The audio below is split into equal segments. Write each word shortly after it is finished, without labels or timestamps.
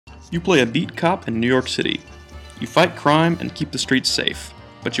You play a beat cop in New York City. You fight crime and keep the streets safe,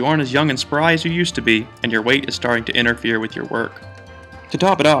 but you aren't as young and spry as you used to be, and your weight is starting to interfere with your work. To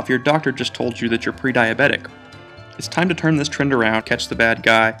top it off, your doctor just told you that you're pre-diabetic. It's time to turn this trend around, catch the bad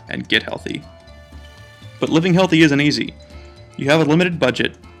guy, and get healthy. But living healthy isn't easy. You have a limited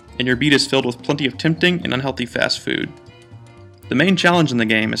budget, and your beat is filled with plenty of tempting and unhealthy fast food. The main challenge in the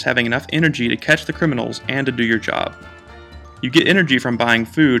game is having enough energy to catch the criminals and to do your job. You get energy from buying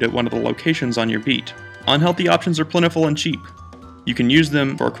food at one of the locations on your beat. Unhealthy options are plentiful and cheap. You can use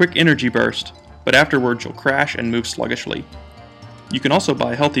them for a quick energy burst, but afterwards you'll crash and move sluggishly. You can also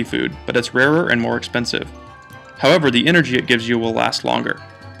buy healthy food, but it's rarer and more expensive. However, the energy it gives you will last longer.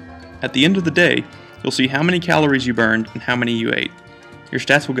 At the end of the day, you'll see how many calories you burned and how many you ate. Your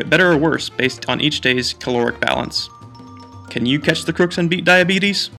stats will get better or worse based on each day's caloric balance. Can you catch the crooks and beat diabetes?